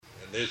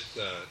this,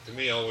 to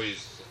me,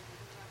 always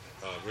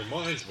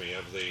reminds me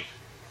of the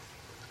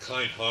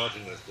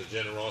kind-heartedness, the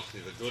generosity,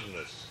 the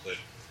goodness that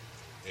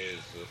is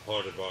a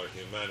part of our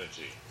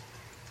humanity.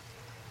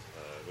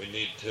 We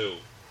need to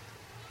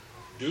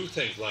do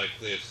things like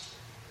this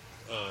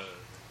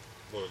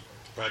for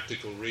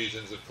practical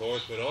reasons, of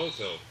course, but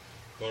also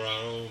for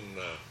our own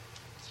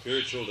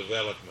spiritual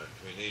development.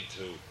 We need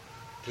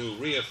to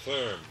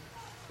reaffirm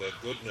the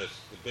goodness,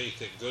 the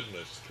basic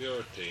goodness,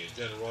 purity,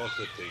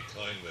 generosity,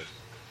 kindness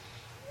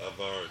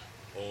of our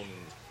own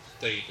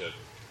state of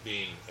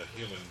being a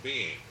human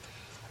being,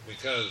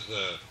 because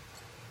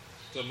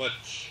so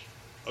much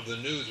of the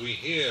news we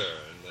hear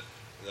and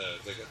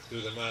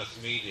through the mass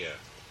media,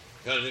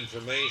 the kind of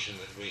information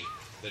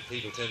that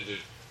people tend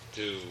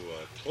to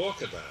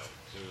talk about,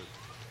 through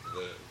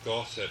the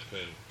gossip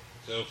and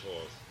so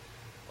forth,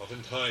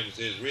 oftentimes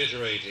is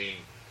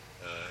reiterating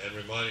and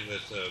reminding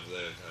us of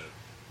the kind of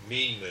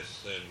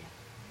meanness and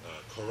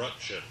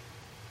corruption,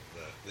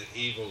 the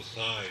evil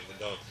side, the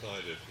dark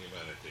side of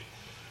humanity.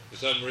 For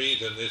some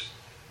reason, this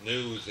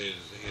news is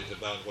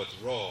about what's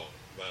wrong,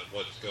 about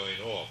what's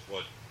going off,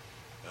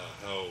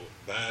 how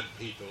bad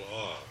people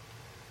are.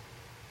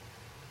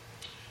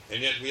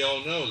 And yet we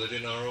all know that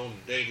in our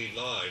own daily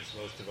lives,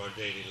 most of our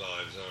daily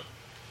lives are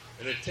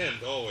an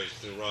attempt always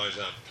to rise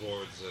up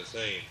towards,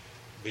 say,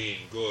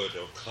 being good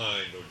or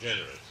kind or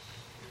generous.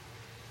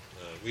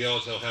 We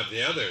also have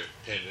the other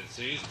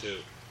tendencies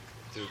to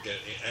get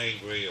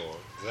angry or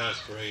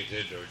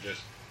exasperated, or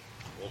just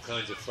all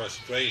kinds of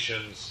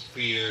frustrations,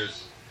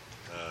 fears,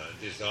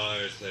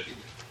 desires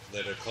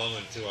that are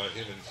common to our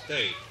human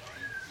state.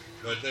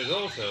 But there's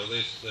also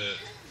this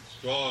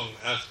strong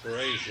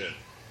aspiration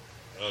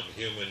of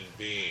human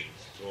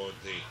beings toward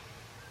the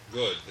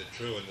good, the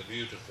true, and the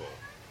beautiful.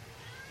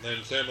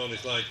 And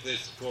ceremonies like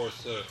this, of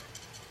course,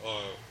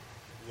 are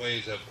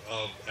ways of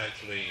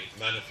actually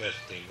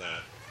manifesting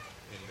that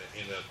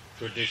in a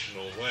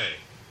traditional way.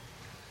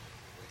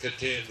 The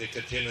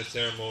Kathina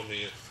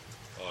ceremony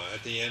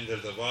at the end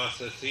of the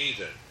Vasa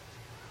season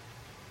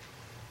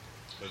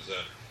was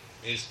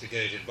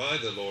instigated by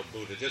the Lord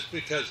Buddha, just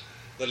because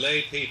the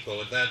lay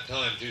people at that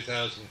time,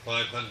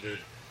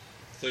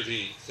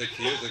 2,536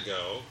 years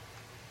ago,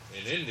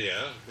 in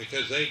India,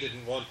 because they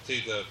didn't want to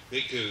see the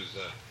bhikkhus,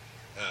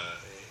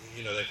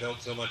 they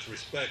felt so much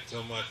respect,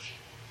 so much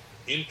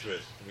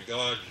interest in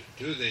regard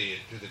to the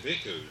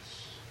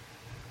bhikkhus,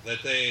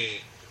 that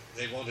they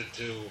wanted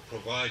to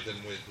provide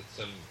them with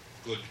some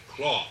good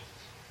cloth,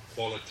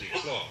 quality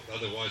cloth.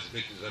 Otherwise the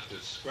bhikkhus have to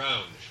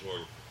scrounge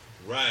for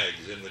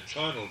rags in the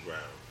charnel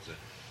grounds, and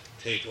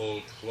take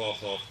old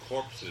cloth off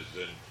corpses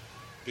and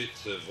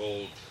bits of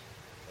old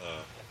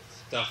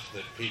stuff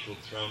that people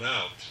had thrown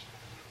out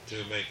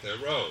to make their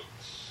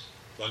robes,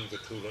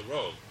 Vangakula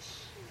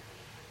robes.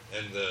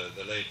 And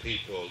the lay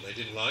people, they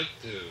didn't like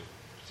to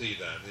see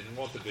that. They didn't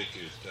want the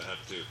bhikkhus to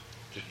have to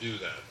do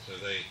that. So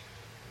they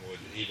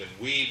would even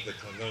weave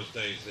in those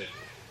days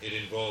it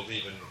involved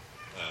even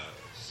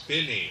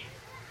spinning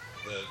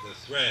the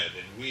thread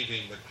and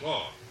weaving the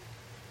cloth.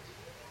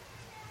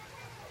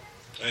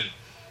 And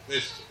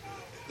this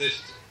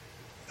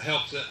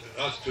helps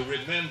us to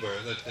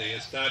remember that the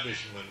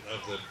establishment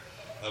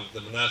of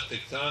the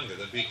monastic sangha,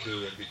 the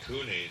bhikkhu and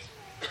bhikkhunis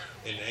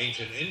in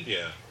ancient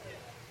India,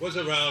 was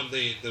around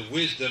the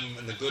wisdom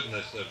and the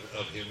goodness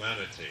of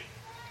humanity.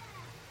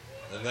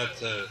 And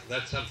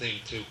that's something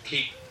to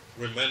keep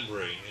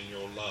remembering in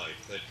your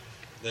life,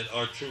 that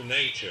our true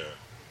nature,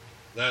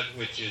 that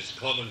which is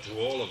common to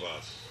all of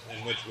us,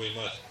 in which we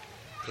must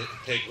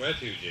take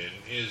refuge in,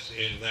 is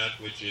in that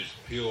which is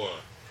pure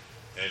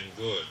and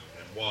good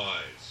and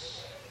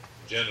wise,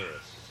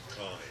 generous,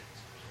 kind.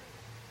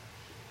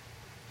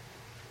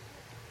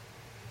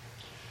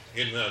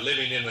 In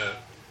living in a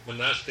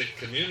monastic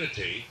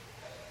community,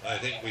 I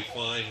think we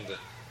find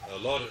a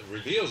lot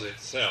reveals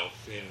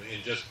itself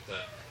in just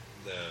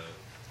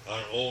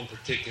our own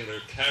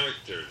particular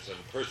characters and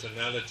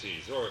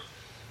personalities, or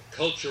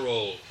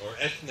cultural or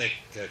ethnic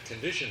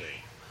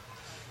conditioning.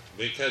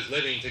 Because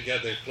living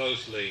together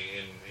closely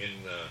in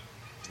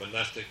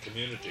monastic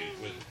communities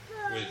with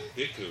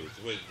bhikkhus,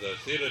 with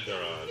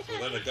siddhadharas,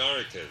 with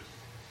anagarikas,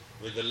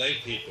 with the lay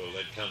people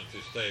that come to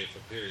stay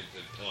for periods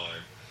of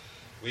time,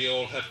 we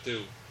all have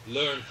to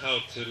learn how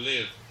to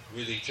live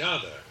with each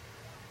other.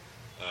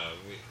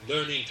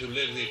 Learning to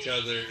live with each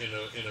other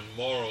in a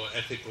moral,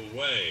 ethical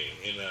way,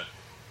 in a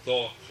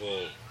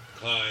thoughtful,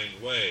 kind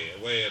way,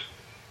 a way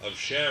of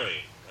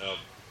sharing, of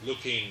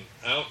looking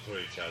out for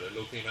each other,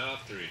 looking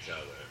after each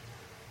other.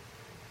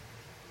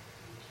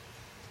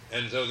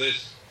 And so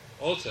this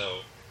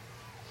also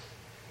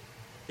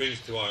brings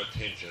to our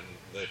attention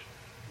that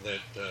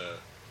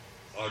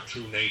our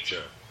true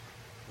nature,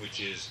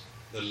 which is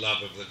the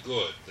love of the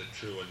good, the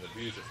true and the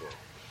beautiful.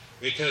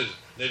 Because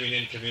living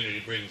in community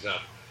brings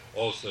up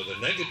also the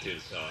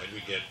negative side. We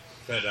get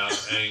fed up,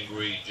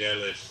 angry,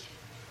 jealous,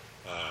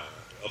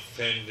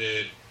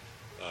 offended,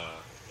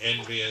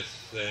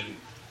 envious, and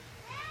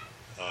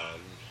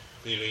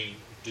feeling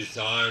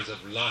desires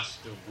of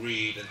lust or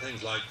greed and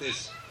things like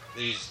this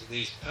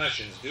these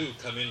passions do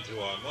come into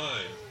our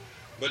mind,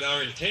 but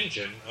our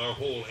intention, our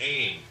whole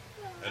aim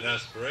and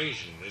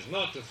aspiration is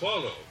not to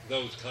follow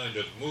those kind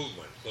of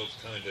movements, those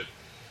kind of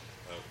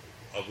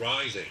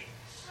arisings,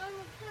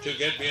 to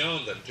get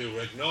beyond them, to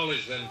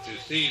acknowledge them, to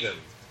see them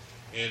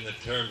in the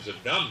terms of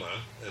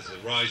Dhamma as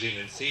arising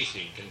and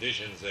ceasing,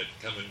 conditions that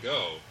come and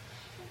go,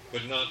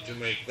 but not to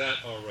make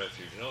that our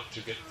refuge, not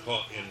to get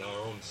caught in our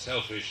own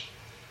selfish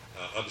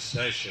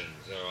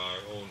obsessions or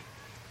our own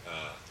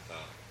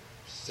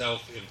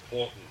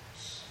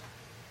self-importance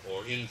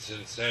or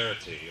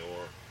insincerity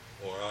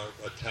or our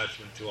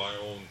attachment to our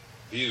own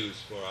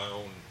views for our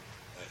own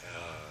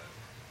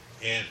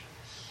ends.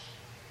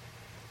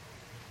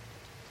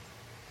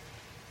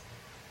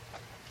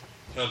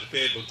 Now, to be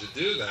able to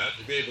do that,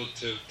 to be able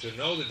to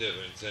know the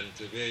difference and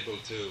to be able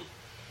to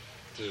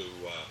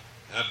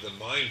have the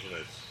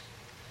mindfulness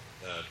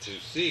to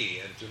see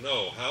and to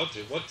know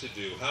what to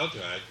do, how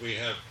to act, we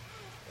have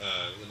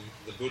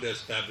the Buddha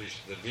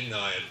established the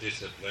Vinaya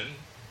discipline,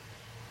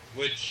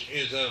 which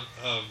is a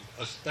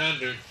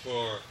standard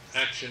for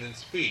action and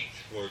speech,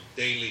 for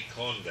daily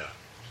conduct.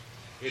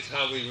 It's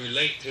how we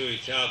relate to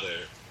each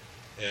other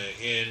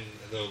in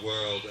the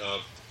world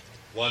of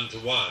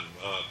one-to-one,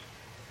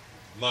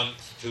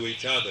 monks to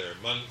each other,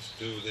 monks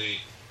to the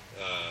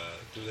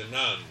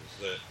nuns,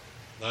 the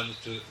nuns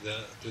to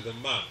the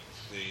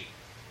monks,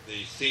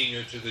 the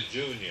senior to the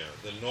junior,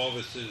 the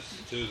novices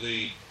to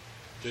the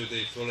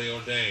fully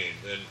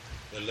ordained, and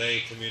the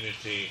lay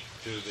community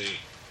to the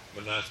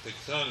monastic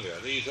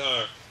sangha. These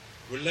are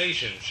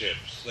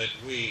relationships that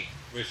we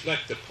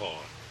reflect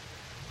upon,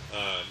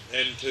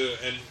 and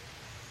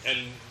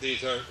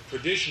these are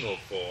traditional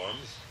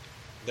forms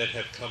that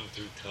have come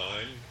through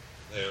time.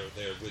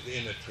 They're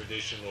within a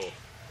traditional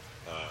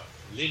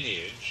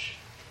lineage,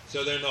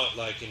 so they're not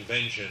like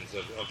inventions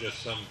of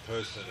just some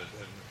person in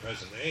the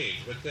present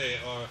age, but they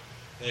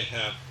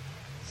have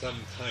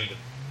some kind of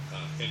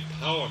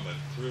empowerment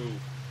through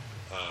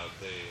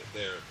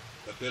their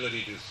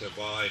ability to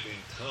survive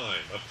in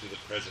time up to the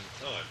present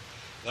time.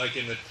 Like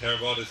in the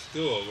Theravada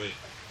school,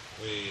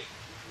 we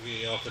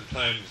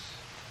oftentimes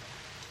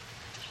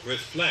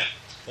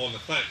reflect on the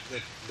fact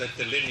that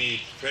the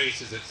lineage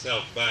traces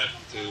itself back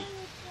to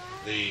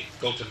the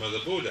Gautama the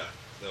Buddha,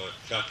 the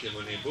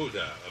Shakyamuni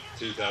Buddha of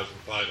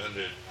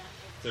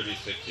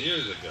 2,536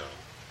 years ago.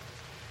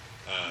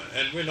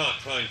 And we're not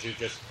trying to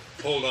just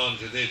hold on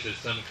to this as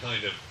some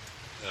kind of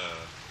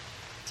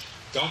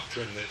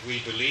doctrine that we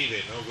believe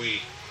in or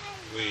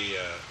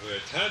we're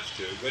attached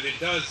to, but it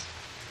does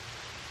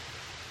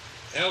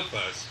help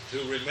us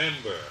to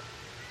remember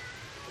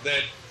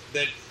that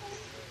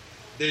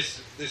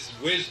this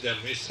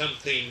wisdom is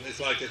something, it's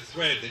like a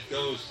thread that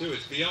goes through,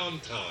 it's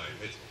beyond time.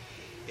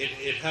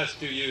 It has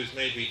to use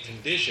maybe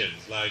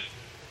conditions like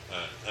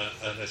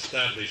an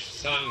established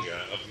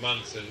sangha of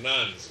monks and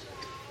nuns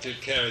to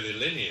carry the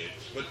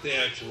lineage, but the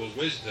actual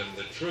wisdom,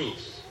 the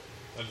truth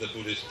of the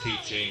Buddhist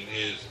teaching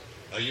is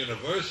a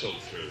universal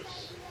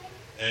truth,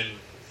 and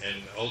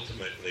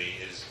ultimately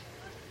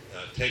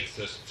takes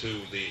us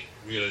to the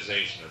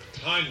realization of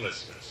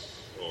timelessness,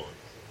 or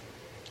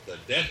the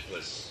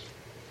deathless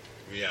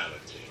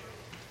reality.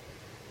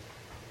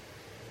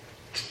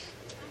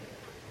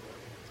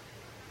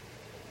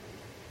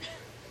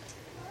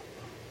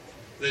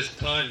 This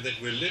time that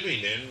we're living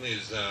in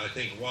is, I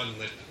think, one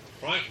that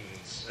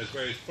is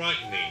very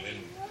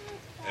frightening,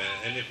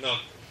 and if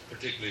not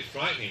particularly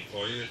frightening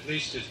for you, at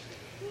least it's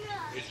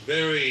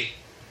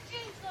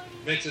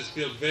makes us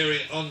feel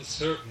very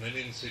uncertain and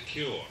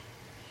insecure,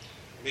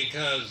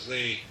 because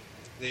the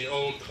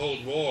old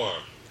Cold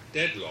War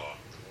deadlock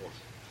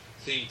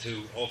seemed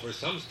to offer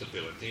some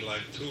stability,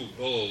 like two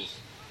bulls,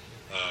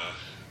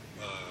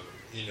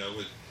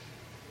 with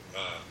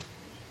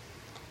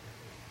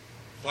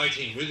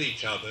fighting with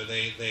each other.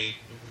 They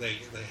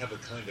have a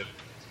kind of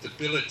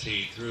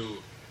stability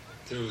through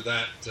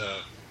that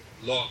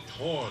locked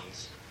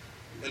horns.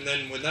 And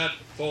then when that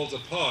falls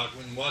apart,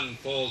 when one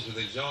falls with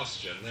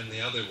exhaustion, then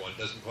the other one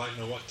doesn't quite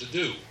know what to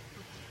do.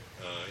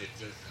 It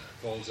just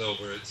falls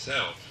over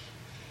itself.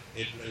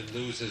 It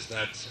loses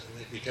that,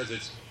 because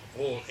its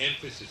whole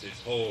emphasis, its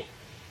whole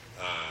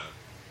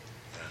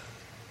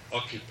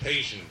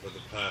occupation for the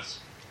past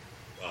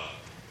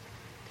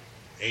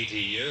 80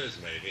 years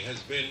maybe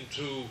has been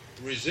to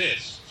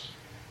resist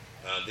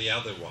the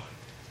other one.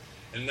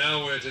 And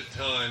now we're at a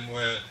time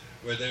where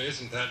there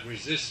isn't that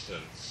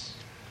resistance,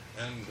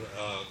 and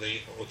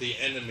the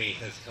enemy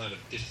has kind of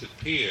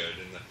disappeared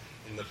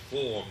in the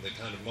form, the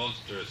kind of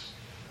monstrous,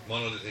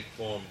 monolithic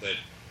form that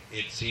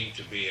it seemed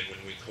to be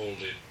when we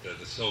called it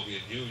the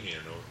Soviet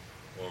Union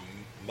or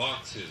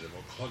Marxism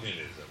or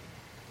communism.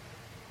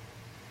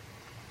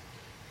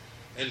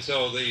 And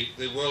so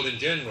the world in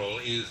general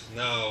is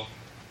now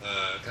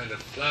kind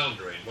of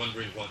floundering,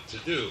 wondering what to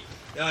do.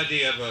 The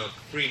idea of a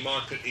free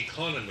market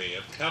economy,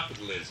 of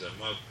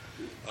capitalism, of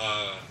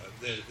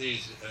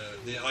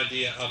the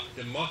idea of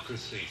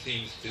democracy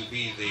seems to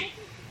be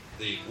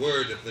the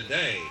word of the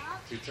day,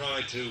 to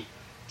try to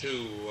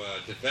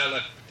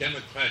develop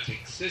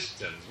democratic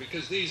systems,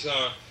 because these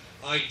are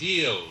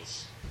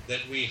ideals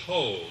that we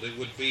hold. It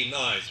would be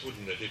nice,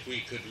 wouldn't it, if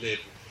we could live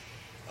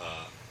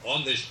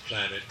on this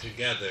planet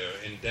together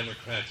in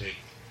democratic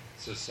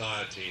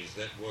societies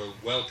that were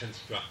well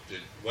constructed,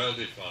 well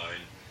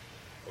defined,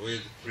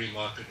 with free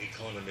market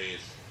economies,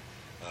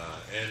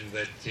 and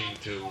that seem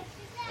to,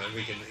 and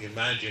we can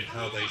imagine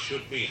how they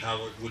should be,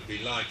 how it would be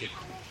like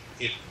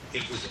if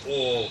it was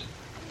all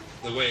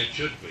the way it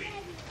should be,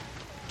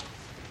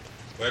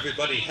 where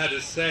everybody had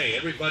a say,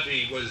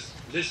 everybody was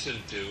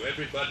listened to,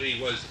 everybody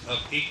was of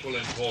equal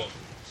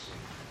importance.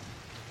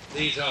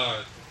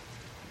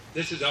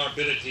 This is our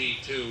ability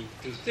to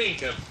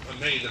think of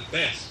maybe the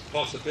best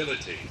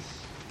possibilities,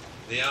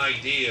 the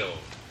ideal.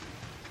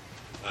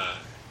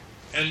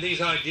 And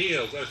these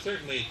ideals are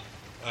certainly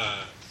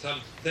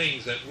some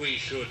things that we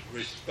should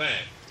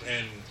respect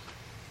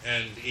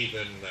and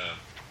even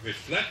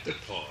reflect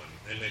upon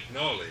and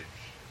acknowledge.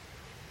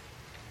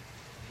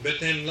 But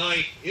then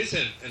life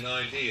isn't an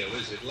ideal,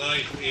 is it?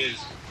 Life is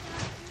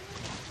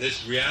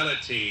this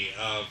reality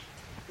of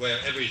where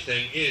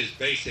everything is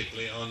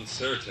basically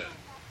uncertain.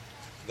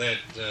 That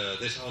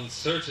this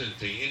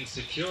uncertainty,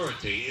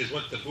 insecurity, is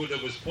what the Buddha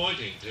was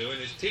pointing to in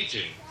his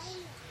teachings.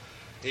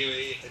 At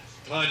the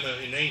time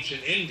in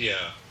ancient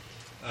India,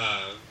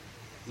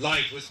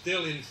 life was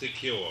still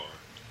insecure,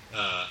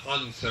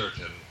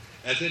 uncertain,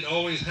 as it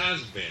always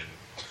has been.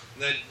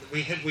 That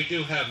we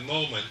do have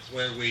moments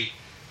where we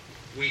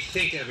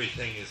think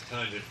everything is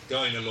kind of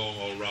going along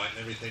all right and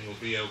everything will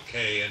be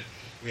okay and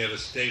we have a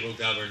stable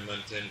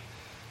government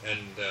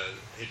and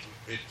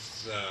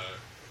it's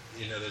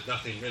there's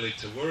nothing really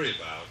to worry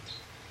about.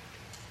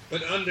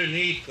 But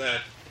underneath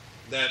that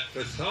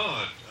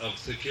facade of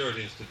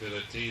security and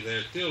stability,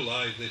 there still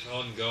lies this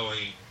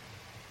ongoing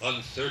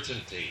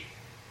uncertainty.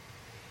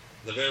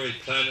 The very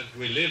planet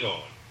we live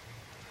on,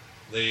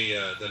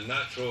 the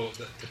natural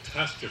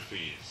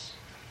catastrophes,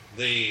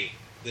 the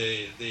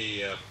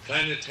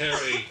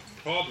planetary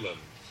problems,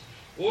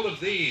 all of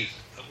these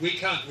we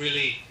can't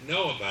really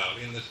know about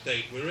in the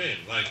state we're in,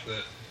 like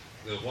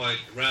the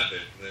white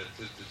rabbit that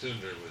Sister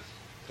Sundar was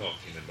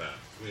talking about.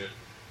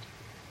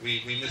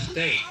 We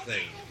mistake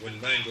things. When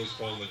mangoes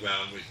fall on the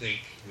ground, we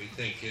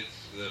think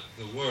it's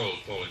the world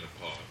falling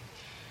apart.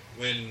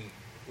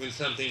 When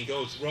something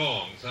goes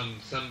wrong,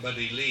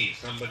 somebody leaves,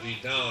 somebody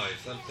dies,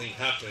 something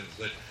happens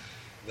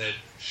that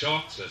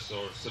shocks us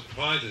or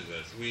surprises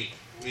us, we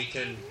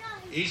can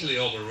easily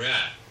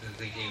overreact in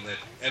thinking that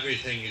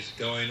everything is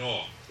going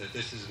off, that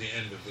this is the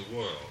end of the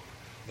world,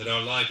 that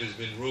our life has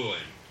been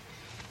ruined,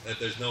 that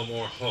there's no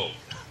more hope.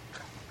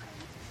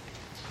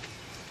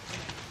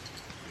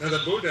 Now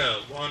the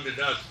Buddha wanted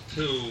us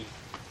to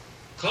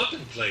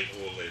contemplate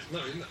all this.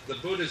 No, the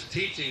Buddha's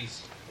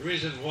teachings, the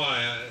reason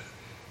why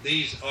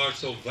these are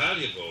so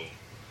valuable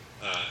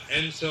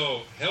and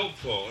so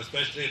helpful,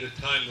 especially at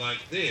a time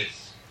like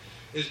this,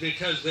 is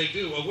because they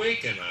do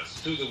awaken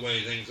us to the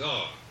way things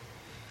are.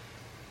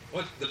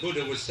 What the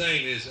Buddha was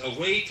saying is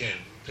awaken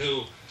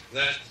to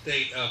that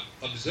state of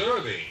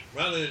observing,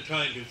 rather than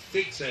trying to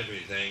fix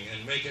everything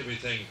and make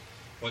everything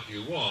what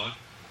you want.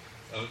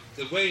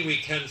 The way we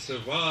can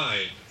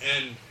survive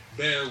and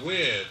bear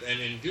with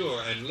and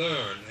endure and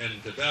learn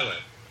and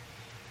develop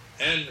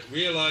and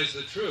realize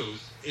the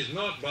truth is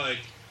not by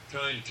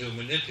trying to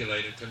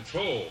manipulate and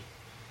control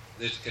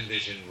this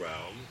conditioned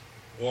realm,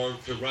 or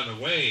to run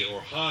away or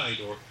hide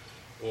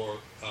or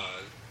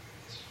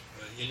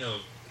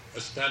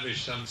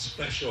establish some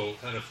special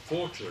kind of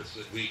fortress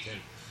that we can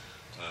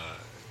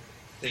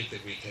think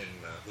that we can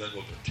that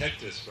will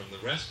protect us from the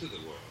rest of the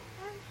world.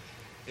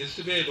 Is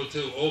to be able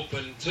to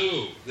open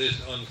to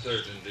this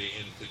uncertainty,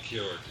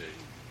 insecurity,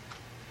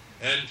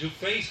 and to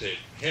face it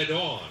head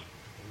on,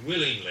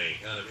 willingly,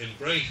 kind of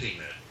embracing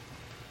it,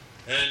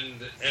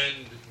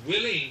 and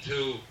willing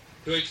to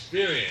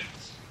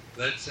experience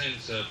that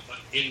sense of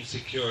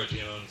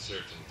insecurity and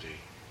uncertainty,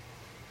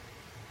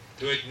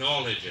 to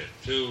acknowledge it,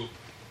 to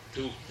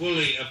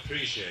fully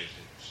appreciate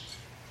it.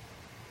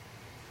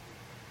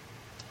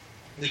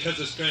 Because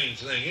the strange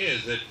thing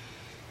is that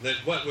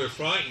what we're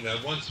frightened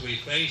of, once we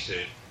face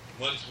it,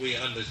 once we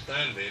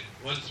understand it,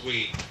 once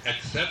we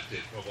accept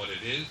it for what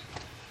it is,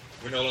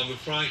 we're no longer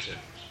frightened.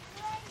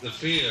 The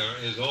fear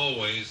is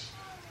always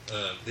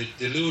the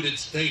deluded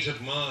state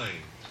of mind.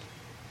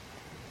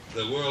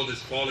 The world is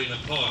falling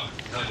apart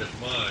kind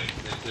of mind.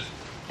 It's just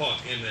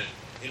caught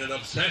in an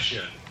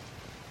obsession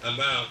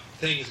about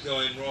things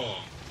going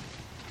wrong,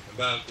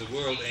 about the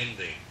world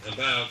ending,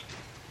 about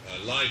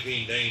life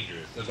being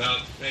dangerous,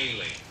 about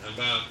failing,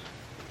 about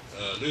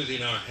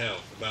losing our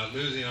health, about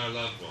losing our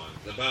loved ones,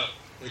 about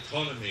the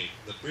economy,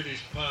 the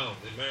British pound,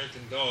 the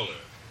American dollar,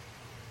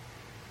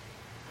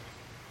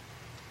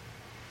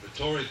 the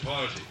Tory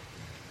party,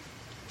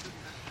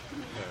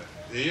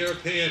 the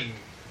European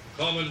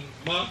common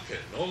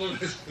market, all of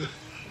this.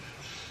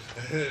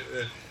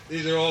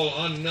 These are all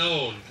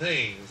unknown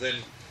things,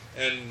 and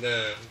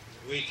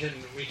we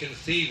can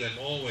see them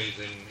always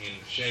in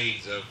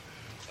shades of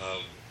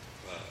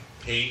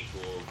pink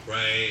or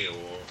gray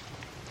or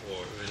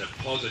in a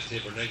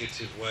positive or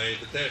negative way,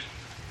 but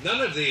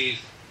none of these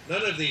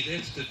none of these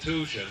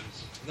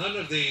institutions, none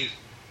of these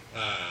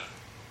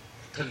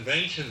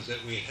conventions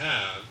that we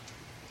have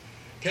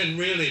can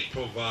really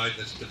provide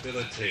the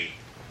stability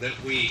that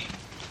we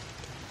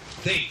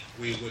think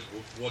we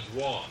would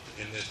want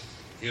in this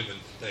human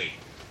state.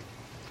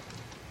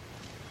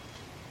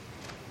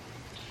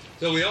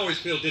 So we always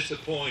feel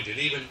disappointed,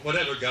 even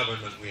whatever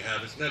government we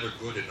have, it's never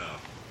good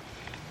enough.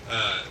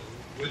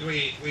 When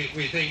we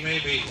think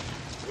maybe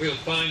we'll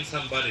find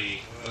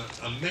somebody,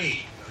 a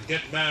mate,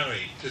 get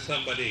married to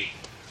somebody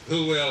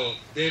who will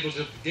be able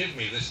to give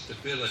me this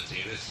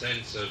stability, this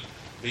sense of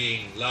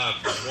being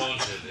loved and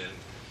wanted,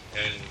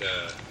 and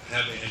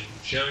having and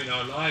sharing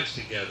our lives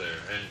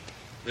together and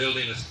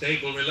building a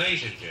stable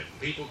relationship.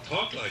 People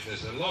talk like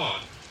this a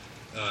lot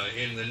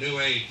in the New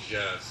Age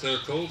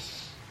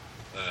circles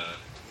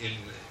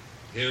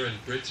here in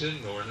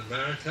Britain or in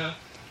America.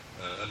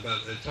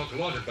 They talk a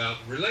lot about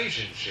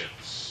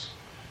relationships.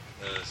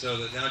 So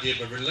that the idea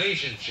of a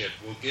relationship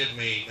will give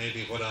me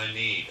maybe what I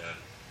need,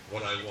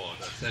 what I want,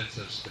 a sense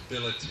of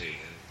stability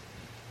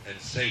and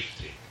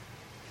safety.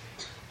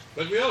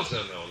 But we also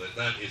know that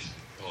that isn't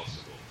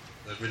possible,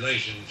 that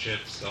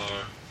relationships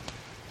are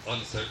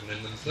uncertain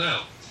in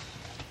themselves,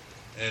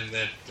 and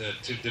that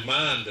to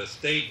demand a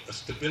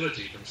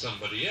stability from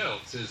somebody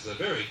else is a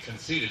very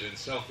conceited and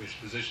selfish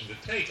position to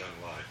take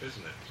on life,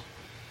 isn't it?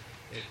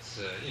 It's,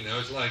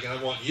 it's like,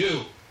 I want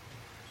you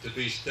to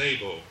be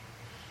stable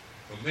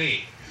for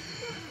me.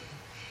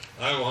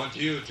 I want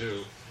you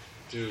to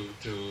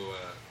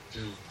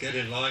get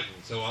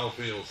enlightened so I'll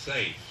feel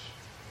safe.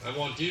 I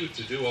want you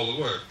to do all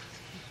the work.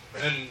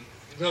 And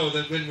so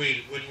that when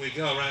we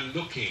go around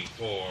looking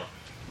for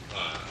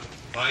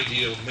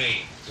ideal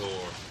mates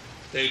or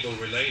stable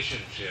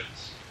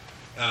relationships,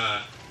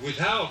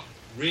 without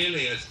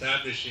really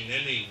establishing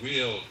any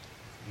real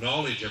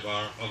knowledge of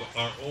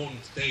our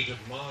own state of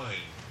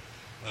mind,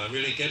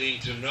 really getting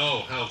to know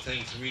how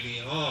things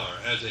really are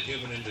as a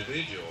human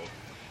individual,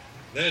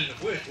 then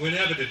we're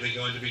inevitably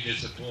going to be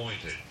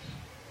disappointed.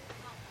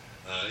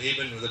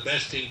 Even the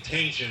best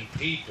intentioned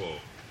people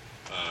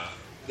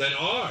that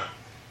are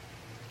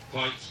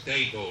quite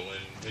stable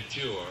and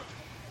mature,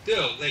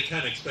 still they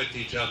can't expect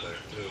each other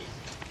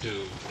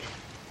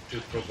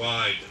to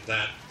provide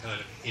that kind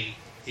of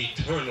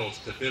eternal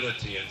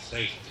stability and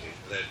safety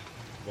that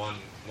one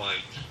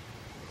might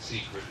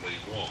secretly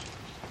want.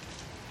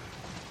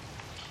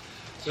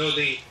 So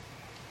the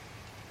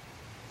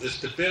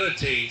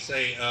stability,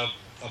 say, of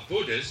a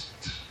Buddhist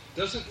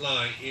doesn't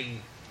lie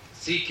in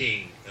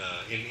seeking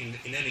in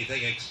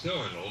anything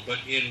external, but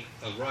in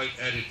a right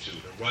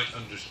attitude, a right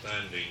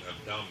understanding of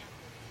Dhamma.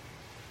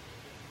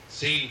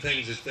 Seeing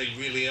things as they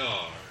really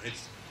are.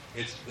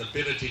 It's the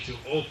ability to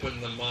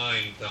open the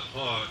mind, the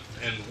heart,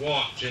 and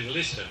watch and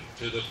listen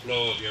to the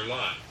flow of your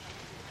life.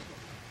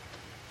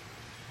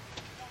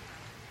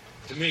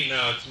 To me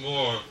now, it's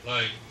more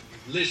like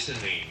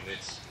listening.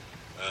 It's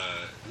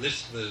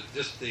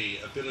just the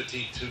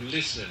ability to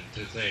listen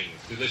to things,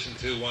 to listen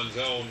to one's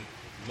own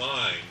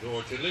mind,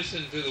 or to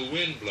listen to the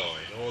wind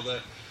blowing, or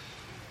the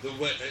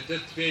way,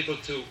 just to be able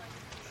to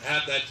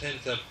have that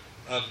sense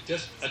of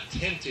just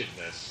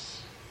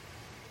attentiveness,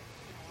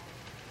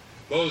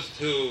 both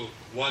to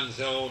one's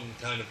own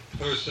kind of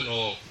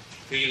personal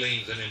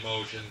feelings and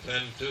emotions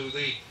and to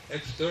the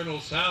external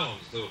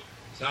sounds, the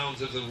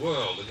sounds of the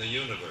world and the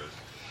universe.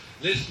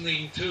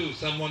 Listening to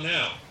someone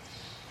else,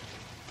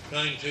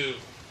 trying to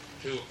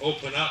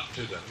open up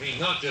to them. I mean,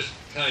 not just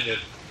kind of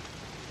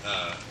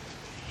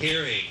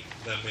hearing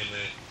them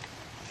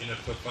in a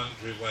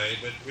perfunctory way,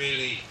 but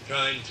really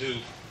trying to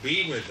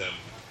be with them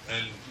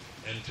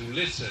and to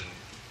listen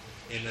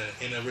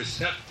in a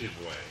receptive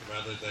way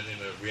rather than in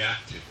a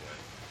reactive way.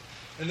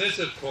 And this,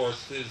 of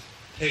course,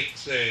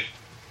 takes a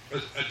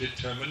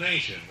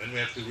determination, and we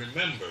have to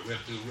remember, we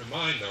have to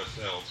remind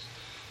ourselves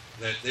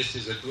that this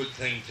is a good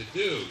thing to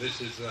do.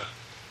 This is a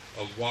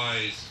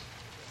wise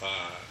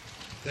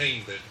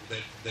thing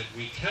that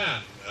we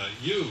can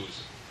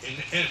use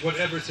in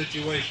whatever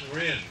situation we're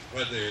in,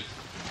 whether it's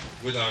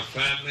with our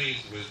families,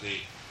 with the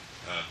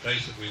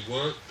place that we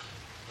work,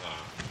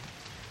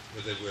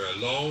 whether we're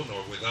alone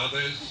or with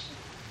others,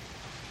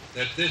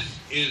 that this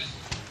is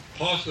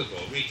possible.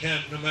 We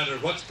can't, no matter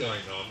what's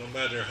going on, no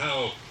matter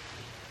how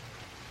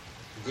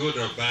good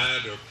or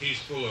bad or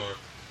peaceful or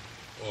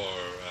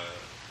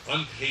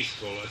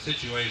unpeaceful a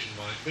situation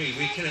might be,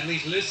 we can at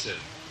least listen.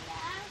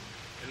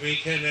 And we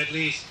can at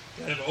least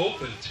kind of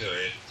open to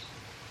it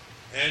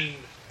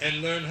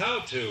and learn how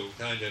to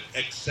kind of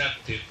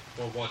accept it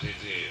for what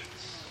it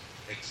is.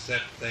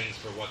 Accept things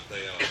for what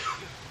they are.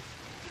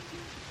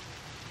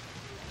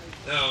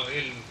 Now,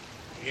 in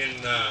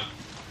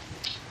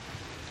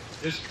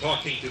just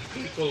talking to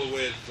people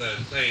with,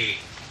 say,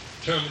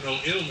 terminal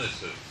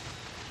illnesses,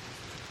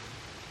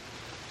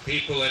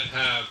 people that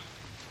have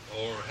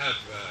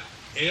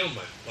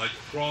ailments like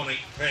chronic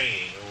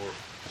pain or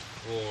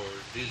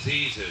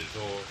diseases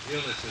or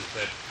illnesses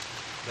that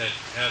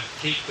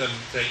keep them,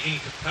 say,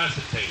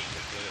 incapacitated,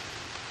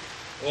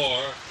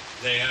 or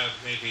they have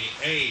maybe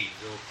AIDS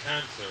or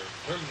cancer,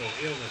 terminal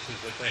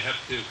illnesses that they have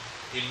to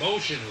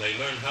emotionally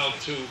learn how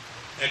to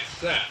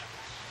accept.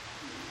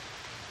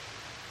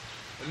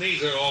 And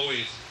these are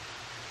always,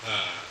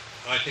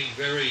 I think,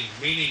 very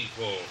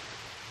meaningful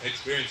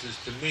experiences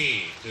to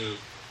me to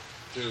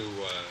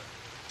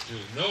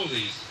know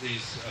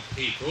these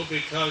people,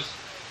 because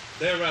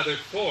they're rather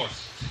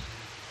forced,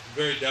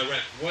 very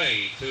direct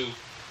way to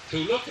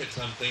look at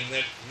something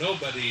that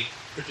nobody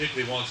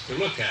particularly wants to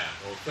look at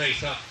or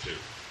face up to.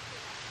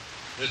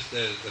 Just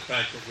the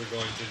fact that we're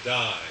going to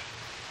die.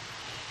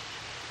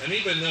 And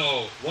even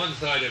though one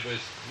side of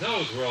us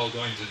knows we're all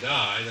going to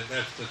die,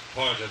 that's the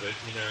part of it,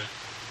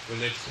 we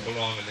live so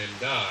long and then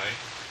die,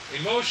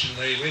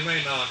 emotionally we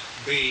may not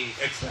be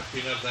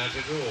accepting of that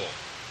at all.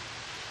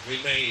 We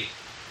may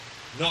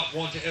not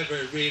want to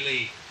ever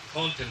really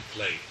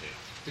contemplate it.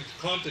 To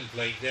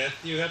contemplate death,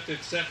 you have to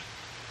accept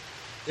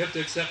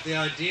the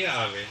idea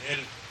of it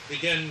and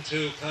begin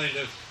to kind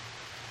of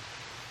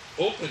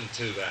open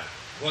to that,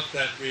 what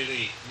that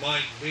really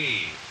might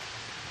be.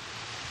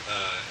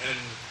 And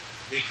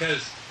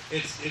because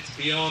it's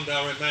beyond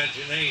our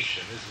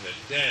imagination, isn't it?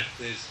 Death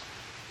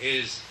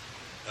is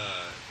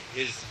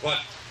what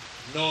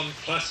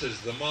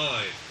nonpluses the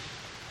mind.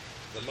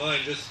 The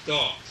mind just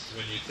stops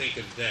when you think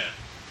of death.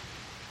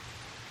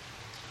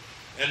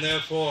 And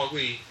therefore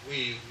we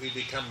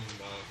become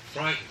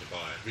frightened by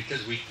it,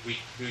 because we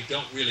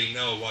don't really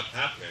know what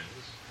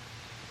happens.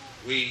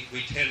 We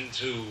tend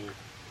to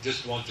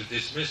just want to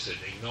dismiss it,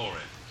 ignore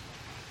it.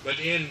 But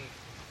in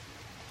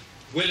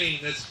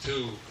willingness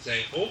to,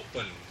 say,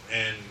 open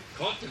and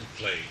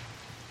contemplate,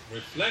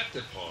 reflect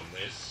upon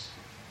this,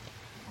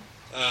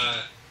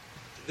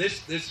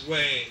 this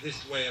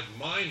way of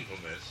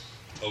mindfulness,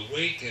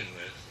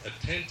 awakenness,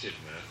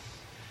 attentiveness,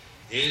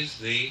 is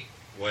the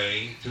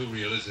way to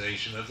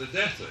realization of the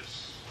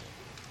deathless.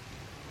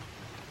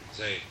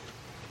 Say,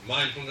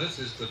 mindfulness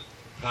is the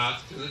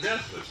path to the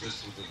deathless.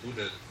 This was the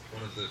Buddha,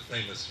 one of the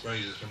famous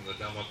phrases from the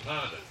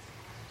Dhammapada,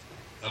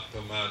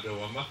 appamado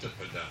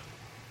amatapada.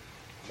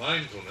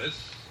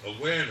 Mindfulness,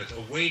 awareness,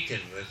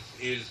 awakenness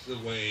is the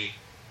way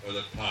or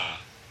the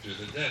path to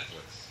the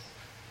deathless.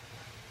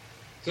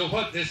 So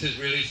what this is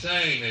really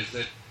saying is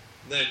that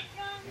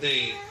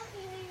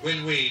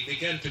when we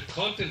begin to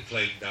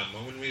contemplate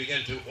Dhamma, when we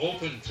begin to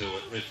open to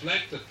it,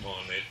 reflect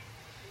upon it,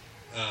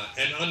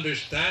 and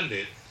understand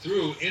it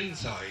through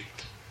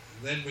insight,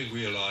 then we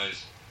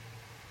realize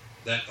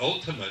that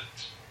ultimate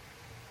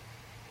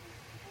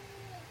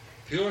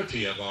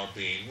purity of our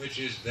being, which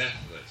is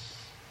deathless,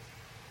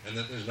 and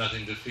that there's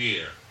nothing to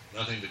fear,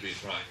 nothing to be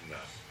frightened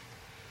of,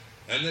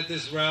 and that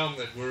this realm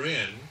that we're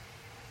in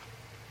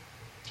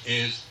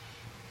is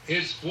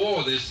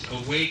for this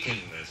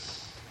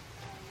awakenedness.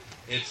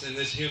 It's in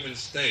this human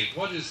state.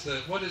 What is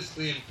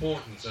the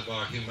importance of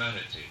our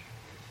humanity?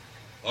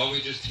 Are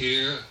we just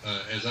here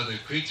as other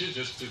creatures,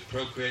 just to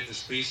procreate the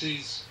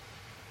species?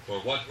 For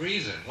what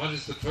reason? What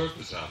is the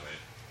purpose of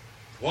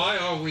it? Why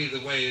are we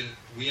the way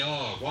we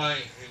are?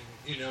 Why,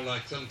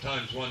 like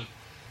sometimes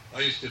I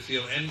used to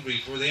feel envy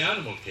for the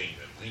animal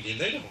kingdom, thinking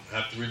they don't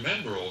have to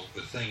remember all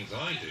the things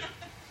I do.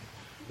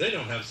 They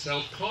don't have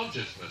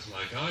self-consciousness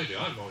like I do.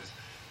 I'm always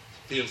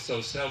feel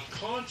so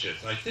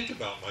self-conscious. I think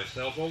about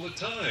myself all the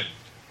time.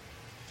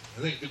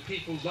 I think, do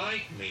people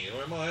like me,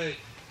 or am I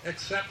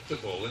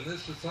acceptable in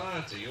this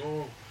society,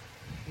 or,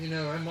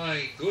 am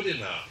I good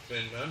enough?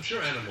 And I'm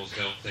sure animals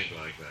don't think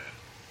like that.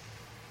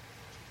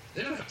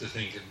 They don't have to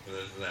think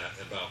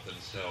that about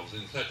themselves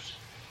in such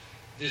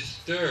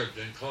disturbed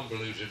and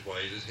convoluted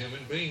ways as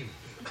human beings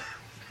do.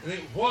 I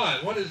think, why?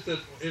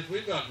 If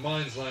we've got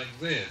minds like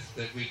this,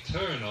 that we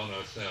turn on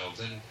ourselves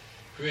and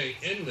create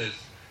endless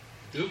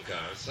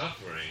dukkha,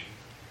 suffering,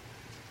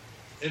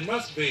 it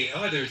must be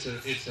either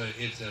it's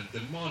a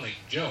demonic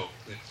joke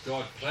that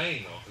God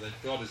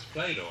has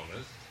played on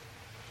us,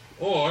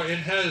 or it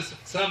has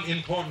some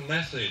important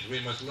message we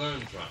must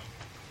learn from.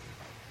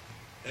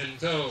 And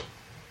so,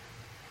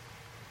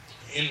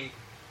 in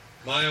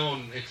my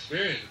own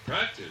experience,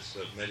 practice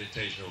of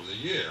meditation over the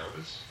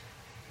years,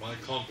 my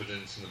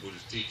confidence in the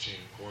Buddha's teaching,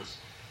 of course,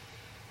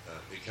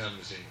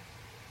 becomes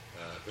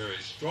very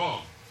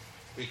strong,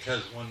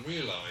 because one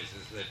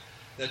realizes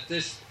that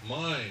this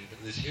mind,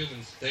 this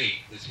human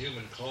state, this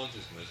human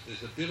consciousness,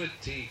 this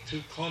ability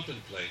to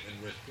contemplate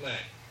and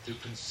reflect, to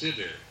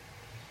consider,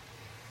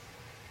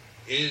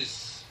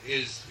 is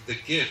the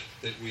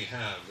gift that we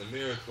have, the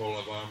miracle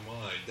of our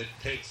mind that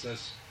takes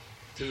us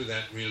to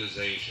that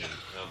realization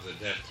of the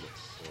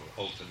deathless,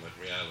 or ultimate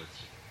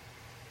reality.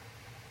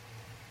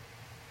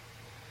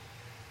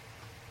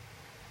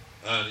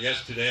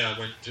 Yesterday I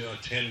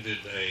attended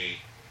a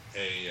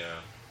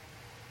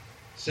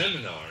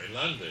seminar in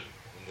London.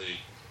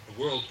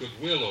 The World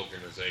Goodwill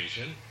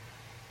Organization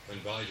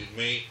invited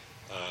me,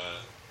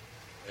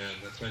 and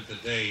I spent the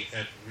day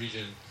at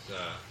Regent's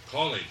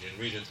College in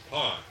Regent's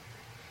Park,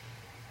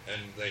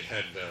 and they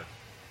had,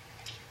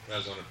 I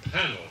was on a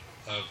panel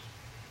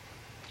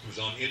it was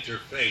on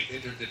interfaith,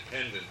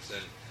 interdependence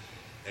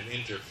and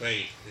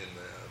interfaith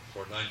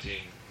for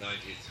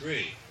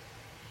 1993.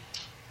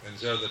 And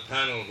so the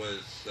panel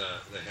was,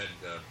 they had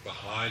a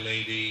Baha'i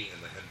lady,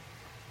 and they had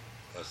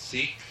a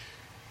Sikh,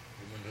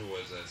 woman who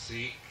was a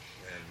Sikh,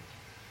 and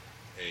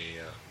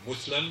a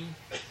Muslim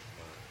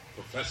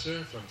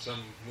professor from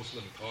some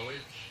Muslim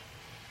college.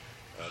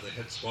 They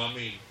had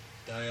Swami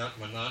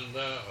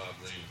Dayatmananda of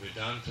the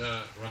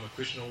Vedanta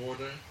Ramakrishna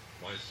order,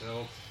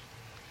 myself,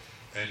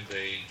 and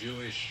a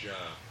Jewish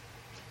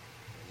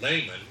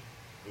layman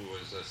who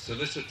was a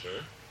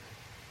solicitor.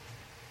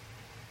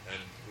 And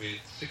we,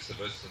 6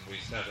 of us, and we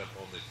sat up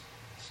on this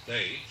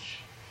stage.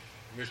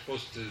 We were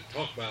supposed to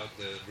talk about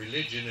the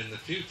religion in the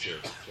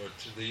future for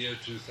the year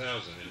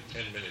 2000 in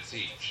 10 minutes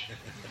each.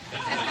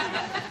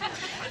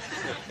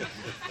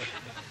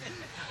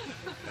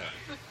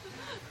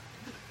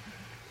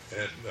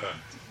 And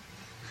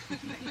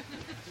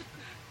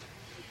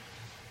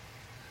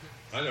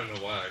I don't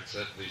know why I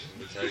accept these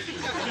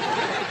invitations.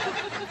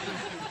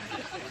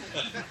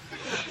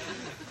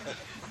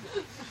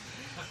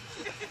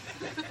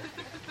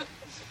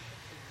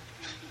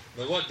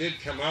 But what did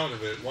come out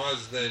of it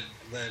was that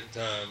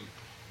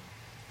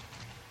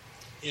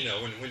you know,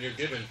 when you're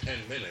given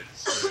 10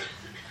 minutes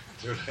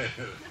to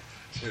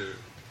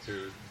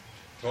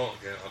talk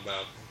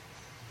about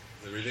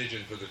the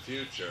religion for the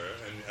future,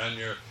 and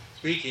you're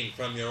speaking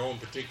from your own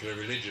particular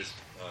religious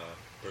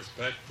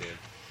perspective,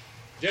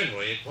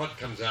 generally what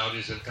comes out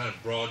is a kind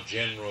of broad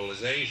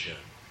generalization,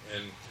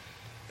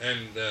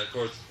 and of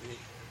course,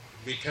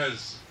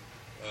 because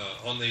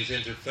on these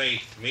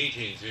interfaith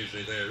meetings,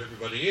 usually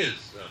everybody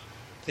is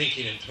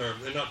thinking in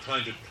terms. They're not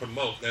trying to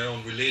promote their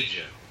own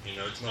religion. You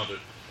know, it's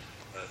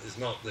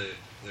not the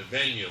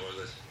venue or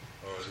the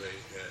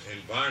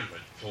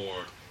environment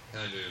for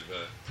kind of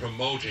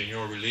promoting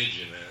your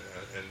religion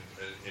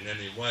in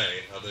any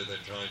way, other than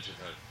trying to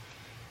kind of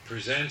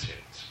present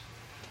it.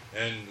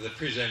 And the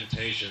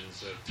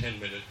presentations of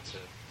 10-minute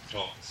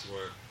talks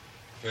were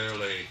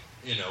fairly,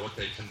 you know, what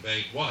they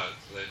conveyed was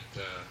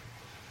that.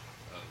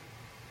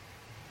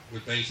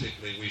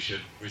 We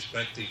should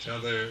respect each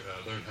other,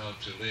 learn how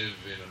to live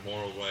in a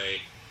moral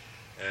way,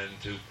 and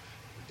to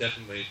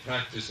definitely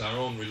practice our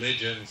own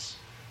religions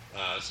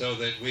so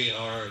that we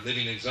are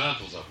living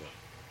examples of them.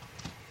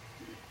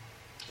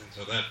 And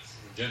so that's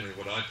generally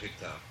what I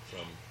picked up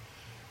from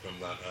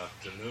that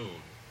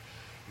afternoon.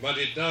 But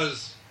it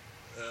does,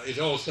 it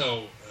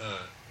also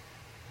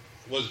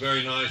was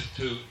very nice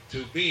to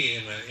be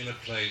in a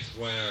place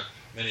where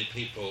many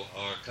people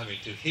are coming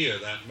to hear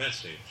that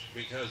message,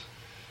 because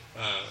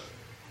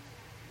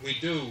we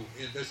do,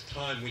 in this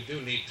time, we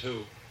do need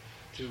to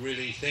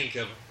really think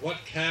of what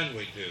can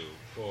we do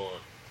for,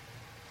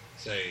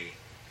 say,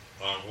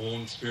 our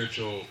own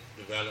spiritual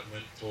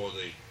development, for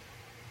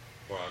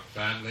our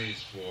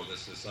families, for the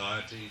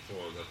society,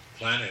 for the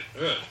planet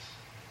Earth.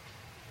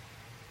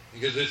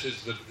 Because this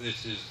is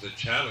the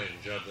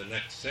challenge of the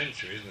next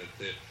century, isn't it?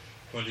 The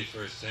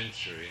 21st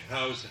century.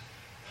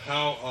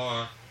 How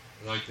are,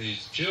 like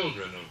these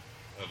children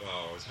of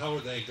ours, how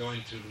are they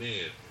going to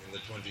live in the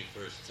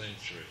 21st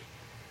century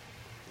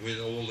with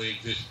all the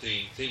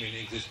seeming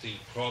existing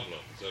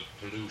problems of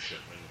pollution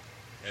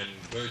and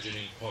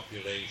burgeoning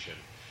population,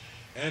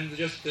 and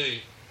just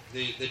the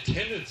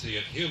tendency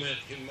of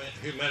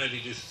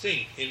humanity to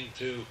sink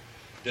into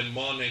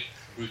demonic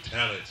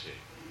brutality?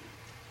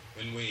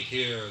 When we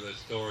hear the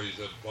stories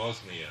of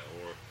Bosnia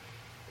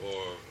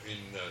or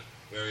in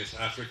various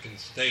African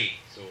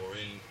states or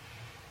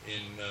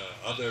in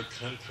other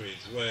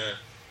countries where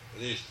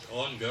this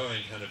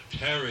ongoing kind of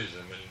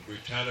terrorism and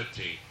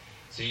brutality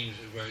seems,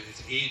 where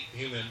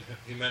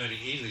humanity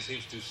easily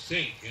seems to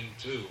sink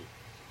into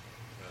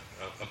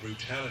a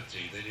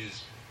brutality that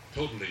is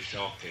totally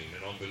shocking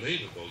and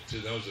unbelievable to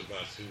those of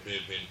us who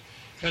live in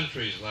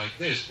countries like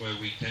this, where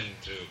we tend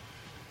to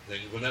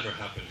think it will never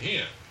happen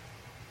here.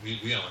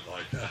 We aren't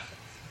like that.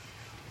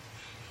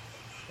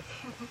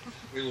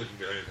 We wouldn't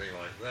do anything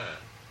like that.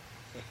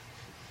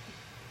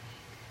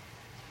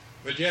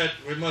 But yet,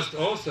 we must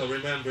also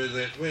remember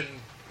that when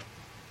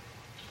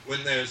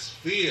there's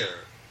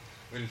fear,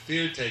 when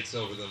fear takes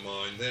over the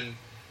mind, then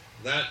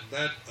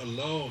that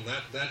alone,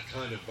 that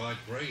kind of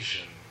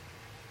vibration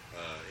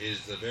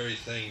is the very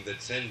thing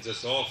that sends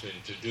us off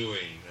into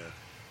doing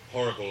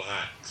horrible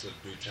acts of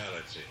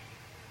brutality.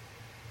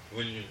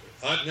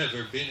 I've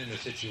never been in a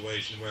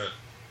situation where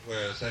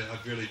say,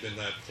 I've really been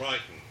that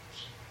frightened.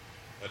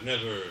 I've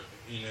never,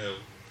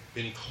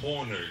 been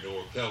cornered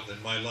or felt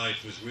that my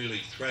life was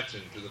really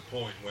threatened to the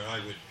point where I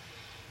would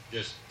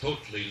just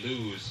totally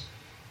lose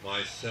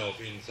myself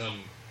in some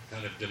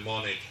kind of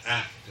demonic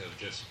act of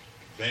just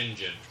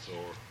vengeance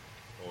or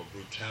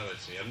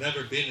brutality. I've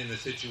never been in a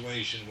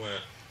situation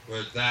where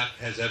that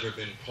has ever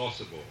been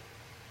possible.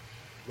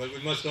 But we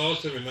must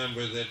also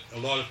remember that a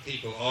lot of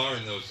people are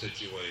in those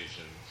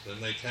situations, and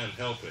they can't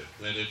help it.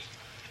 That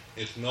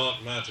it's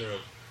not a matter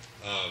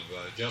of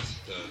just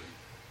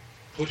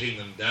putting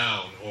them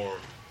down or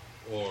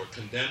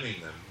condemning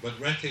them, but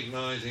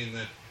recognizing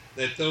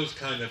that those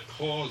kind of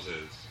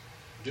causes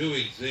do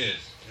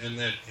exist, and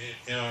that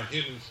in our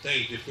human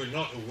state, if we're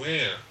not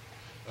aware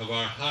of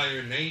our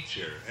higher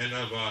nature and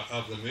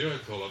of the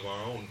miracle of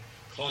our own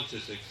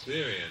conscious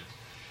experience,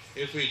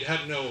 if we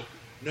have no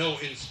no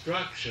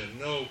instruction,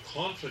 no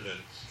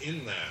confidence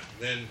in that,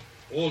 then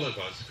all of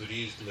us could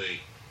easily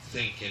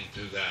sink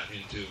into that,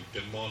 into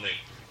demonic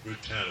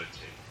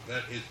brutality.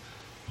 That is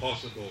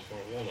possible for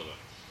all of us.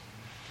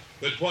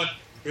 But what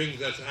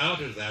brings us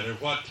out of that, or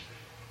what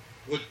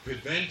would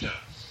prevent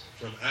us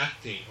from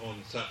acting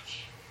on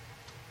such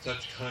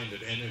kind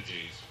of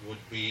energies,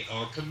 would be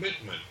our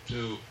commitment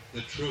to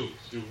the truth,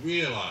 to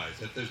realize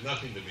that there's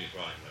nothing to be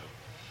frightened of.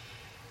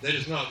 That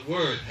it's not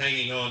worth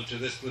hanging on to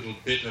this little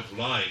bit of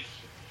life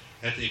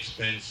at the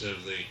expense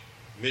of the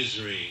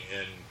misery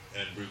and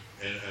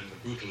the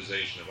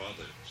brutalization of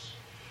others.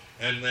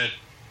 And that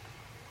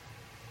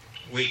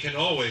we can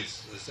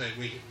always say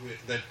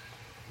that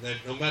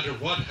no matter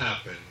what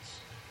happens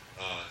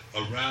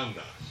around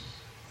us,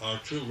 our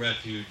true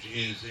refuge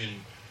is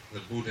in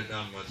the Buddha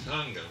Dhamma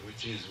Sangha,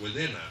 which is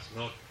within us,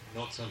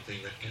 not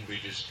something that can be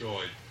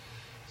destroyed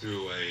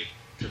through a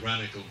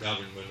tyrannical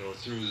government or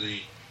through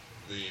the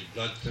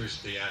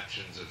bloodthirsty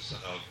actions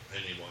of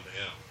anyone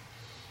else.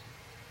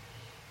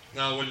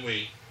 Now, when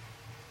we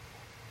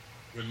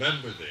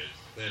remember this,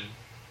 then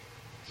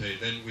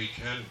we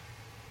can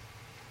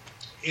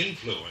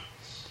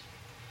influence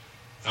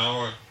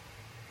our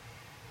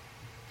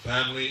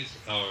families,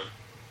 our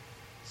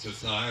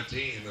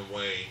society in a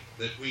way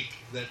that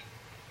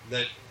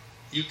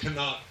you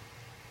cannot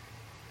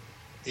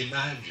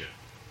imagine.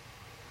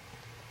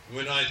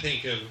 When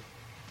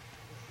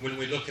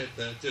we look at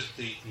just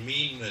the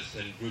meanness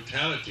and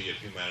brutality of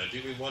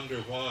humanity, we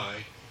wonder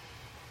why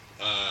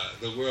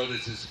the world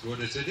is as good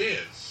as it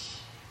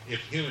is. If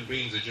human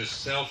beings are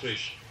just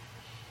selfish,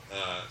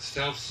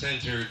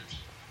 self-centered,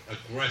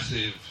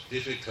 aggressive,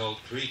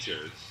 difficult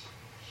creatures,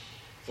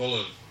 full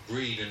of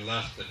greed and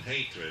lust and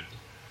hatred,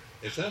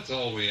 if that's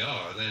all we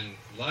are, then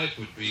life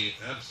would be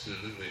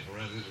absolutely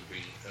horrendous. It would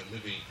be a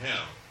living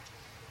hell.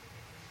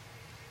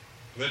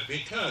 But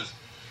because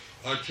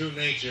our true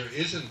nature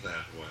isn't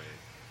that way,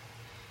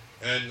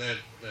 and that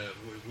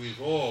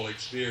we've all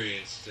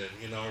experienced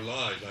in our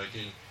lives, like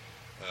in,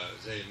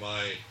 say,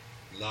 my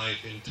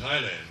life in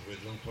Thailand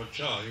with Luang Por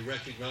Chah, you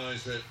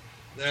recognize that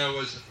there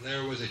was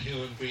a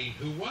human being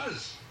who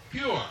was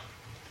pure,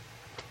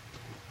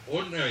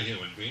 ordinary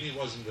human being. He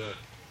wasn't an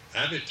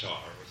avatar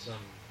or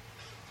some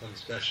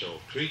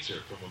special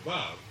creature from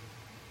above,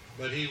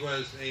 but he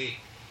was a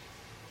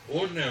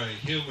ordinary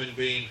human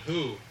being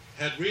who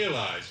had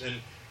realized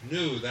and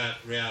knew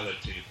that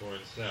reality for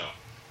himself.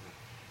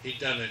 He'd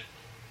done it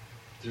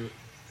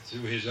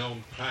through his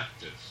own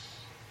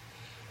practice,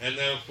 and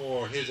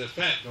therefore his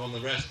effect on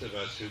the rest of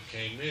us who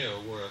came near,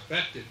 were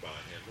affected by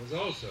him, was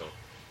also,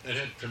 it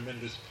had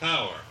tremendous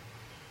power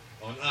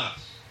on us.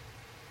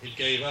 It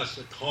gave us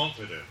the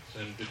confidence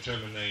and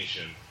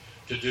determination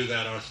to do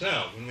that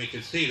ourselves, when we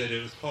could see that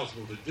it was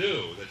possible to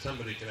do, that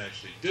somebody could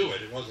actually do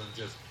it. It wasn't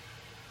just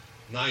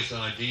nice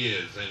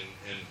ideas and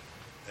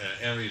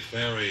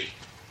airy-fairy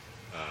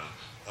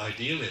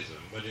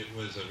idealism, but it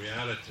was a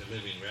reality, a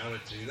living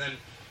reality. Then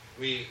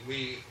we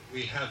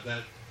have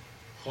that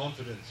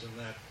confidence and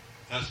that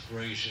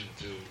aspiration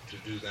to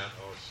do that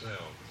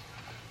ourselves.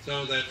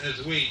 So that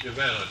as we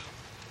develop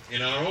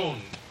in our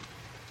own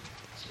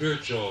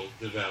spiritual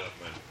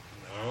development,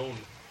 our own,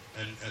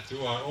 and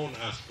through our own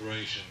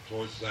aspiration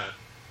towards that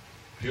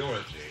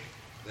purity,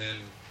 then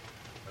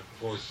of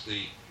course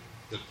the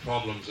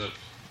problems of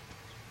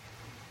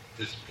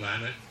this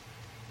planet,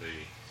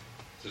 the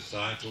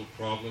societal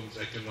problems,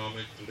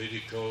 economic,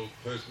 political,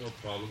 personal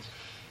problems,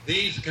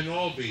 these can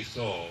all be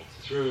solved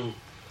through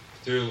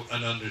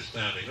an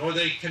understanding. Or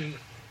they can,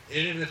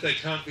 even if they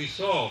can't be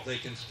solved, they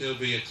can still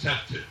be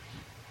accepted.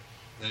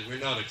 That we're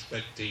not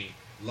expecting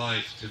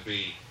life to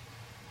be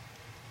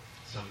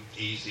some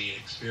easy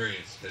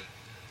experience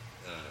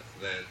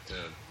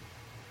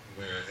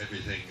where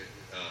everything,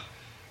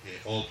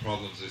 all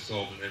problems are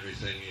solved and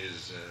everything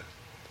is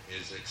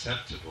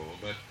acceptable.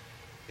 But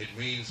it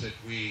means that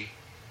we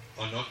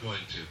are not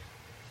going to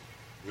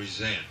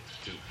resent,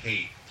 to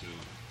hate,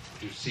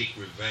 to seek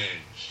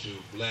revenge,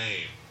 to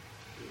blame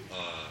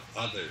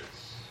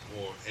others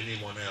or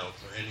anyone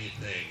else or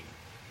anything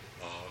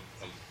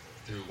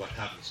through what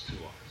happens to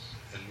us.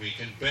 And we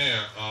can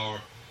bear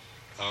our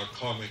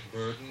karmic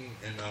burden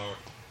and our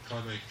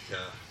karmic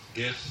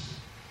gifts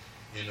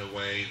in a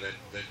way that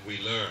we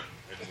learn,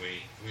 and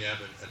we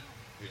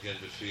begin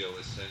to feel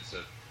a sense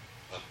of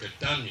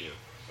gadanyu,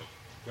 of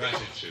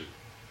gratitude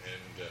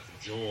and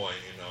joy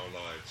in our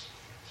lives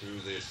through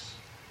this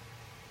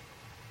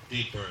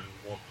deeper and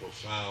more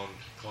profound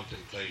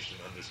contemplation,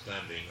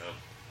 understanding of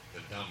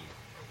the Dhamma.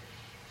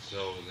 So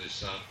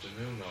this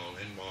afternoon I'll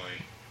end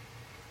my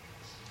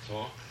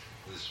talk,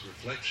 this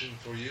reflection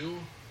for you,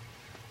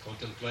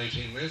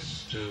 contemplating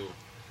this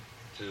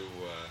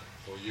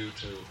for you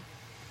to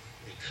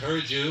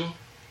encourage you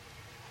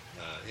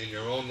in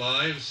your own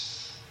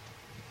lives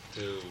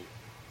to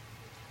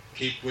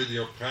keep with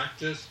your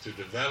practice, to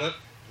develop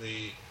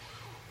the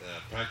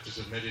practice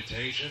of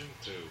meditation,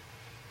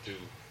 to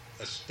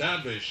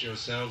establish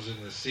yourselves in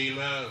the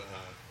sila,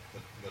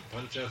 the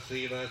pancha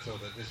sila, so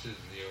that this is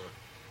your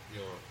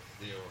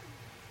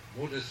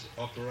modus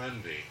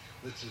operandi.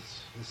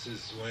 This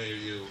is where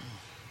you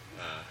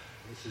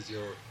this is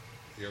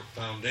your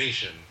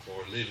foundation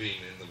for living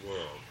in the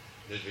world,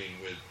 living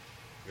with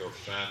your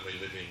family,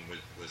 living with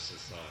the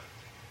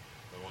society.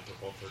 I want to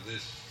offer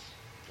this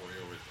for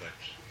your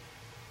reflection.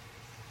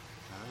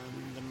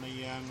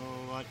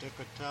 Andamayango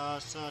Vatakata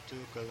Satu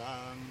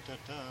Kalang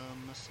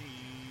Tatamasi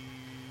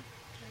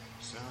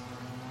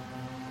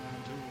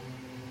Sadhu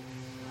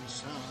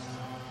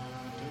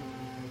Sadhu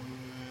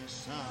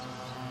Sadhu